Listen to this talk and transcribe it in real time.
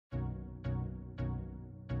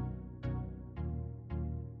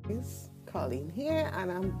Colleen here,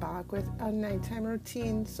 and I'm back with a nighttime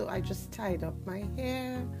routine. So I just tied up my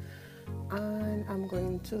hair and I'm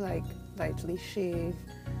going to like lightly shave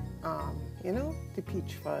the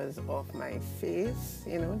peach fuzz off my face,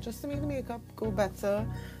 just to make the makeup go better.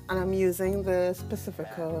 And I'm using this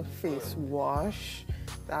Pacifica face wash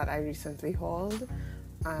that I recently hauled,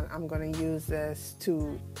 and I'm going to use this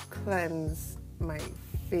to cleanse my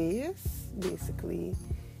face basically.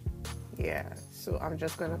 So I'm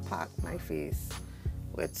just going to pat my face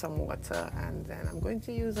with some water, and then I'm going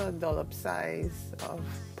to use a dollop size of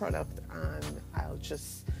product, and I'll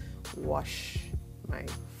just wash my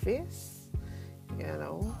face,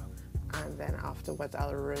 and then afterwards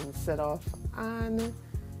I'll rinse it off and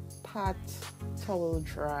pat towel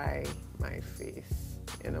dry my face,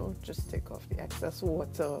 just take off the excess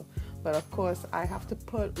water. But of course I have to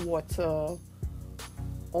put water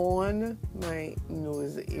on my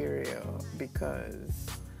nose area, because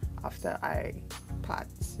after I pat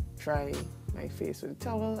dry my face with a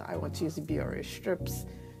towel, I want to use the Biore strips,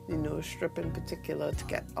 the nose strip in particular, to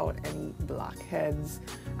get out any blackheads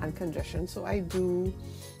and congestion. So I do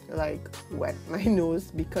like wet my nose,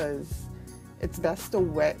 because it's best to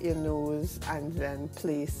wet your nose and then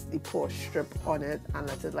place the pore strip on it and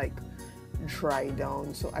let it like dry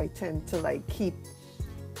down. So I tend to like keep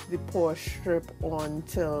the pore strip on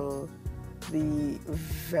till the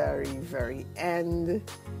very end.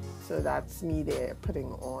 So that's me there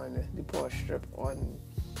putting on the pore strip on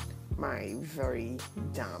my very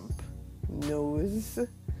damp nose.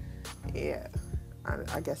 And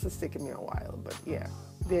I guess it's taking me a while, but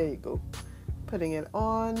there you go. Putting it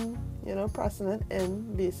on, pressing it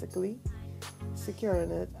in, basically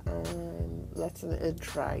securing it and letting it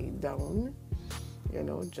dry down,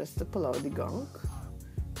 just to pull out the gunk.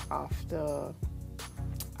 After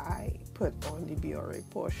I put on the Biore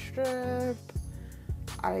pore strip,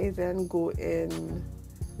 I then go in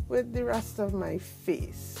with the rest of my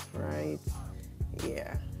face, right?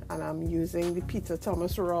 And I'm using the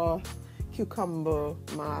PeterThoms Roth cucumber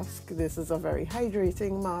mask. This is a very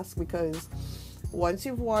hydrating mask, because once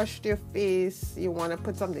you've washed your face, you want to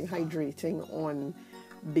put something hydrating on,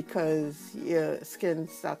 because your skin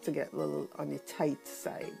starts to get a little on the tight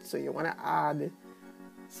side. So you want to add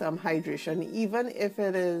some hydration, even if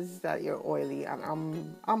it is that you're oily. And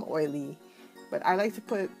I'm oily, but I like to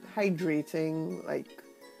put hydrating like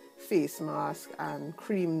face mask and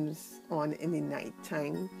creams on in the night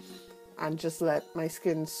time and just let my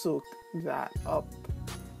skin soak that up,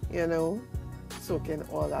 soak in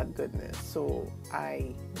all that goodness. So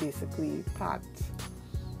I basically pat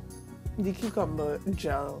the cucumber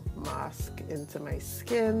gel mask into my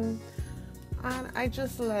skin, and I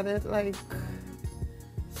just let it like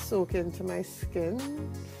soak into my skin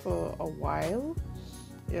for a while,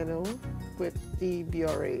 with the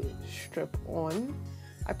Biore strip on.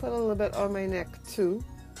 I put a little bit on my neck too,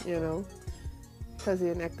 because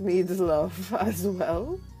your neck needs love as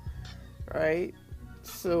well, right?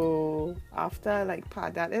 So after I like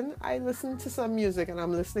pat that in, I listen to some music, and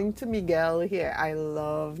I'm listening to Miguel here. I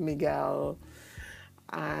love Miguel.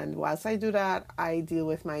 And whilst I do that, I deal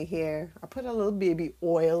with my hair. I put a little baby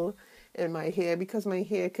oil in my hair, because my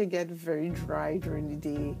hair could get very dry during the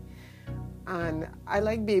day. And I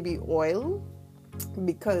like baby oil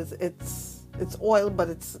because it's oil, but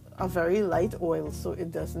it's a very light oil, so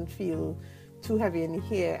it doesn't feel too heavy in the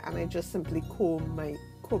hair. And I just simply comb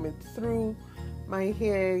it through my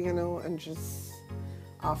hair, and just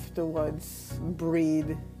afterwards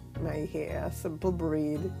braid my hair, a simple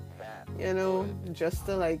braid, just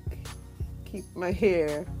to like keep my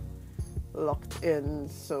hair locked in.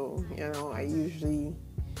 So I usually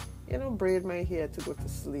braid my hair to go to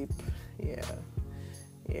sleep.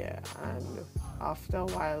 And after a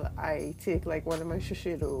while I take like one of my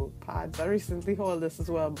Shisedo pads. I recently hauled this as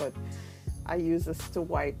well, but I use this to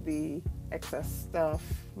wipe the excess stuff,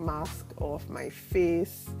 mask off my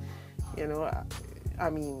face,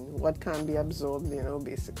 what can be absorbed,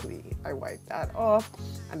 basically I wipe that off.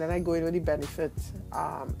 And then I go in with the Benefit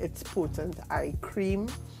It's Potent Eye Cream,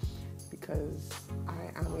 because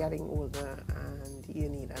I am getting older and you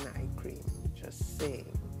need an eye cream, just saying,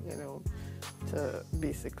 to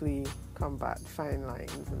basically combat fine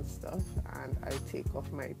lines and stuff. And I take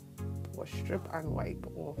off my pore strip and wipe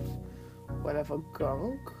off whatever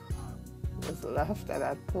gunk was left at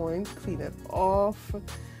that point, clean it off.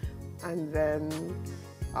 And then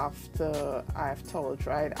after I've towel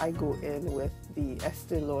dried, I go in with the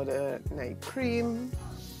Estee Lauder night cream,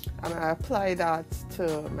 and I apply that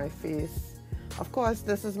to my face. Of course,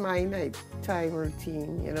 this is my nighttime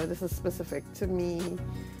routine, this is specific to me.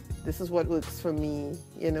 this is what works for me.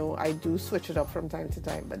 You know, I do switch it up from time to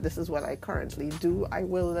time, but this is what I currently do. I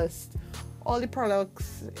will list all the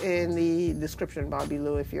products in the description bar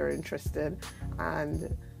below if you're interested.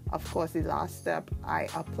 And of course, the last step, I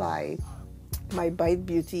apply my Bite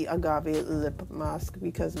Beauty Agave lip mask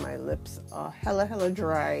because my lips are hella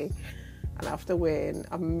dry, and after wearing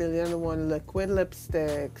 1,000,001 liquid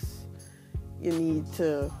lipsticks, you need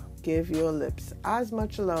to give your lips as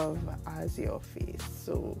much love as your face.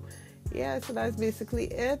 So yeah, so that's basically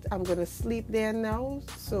it. I'm gonna sleep there now,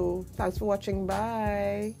 so thanks for watching.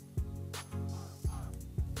 Bye.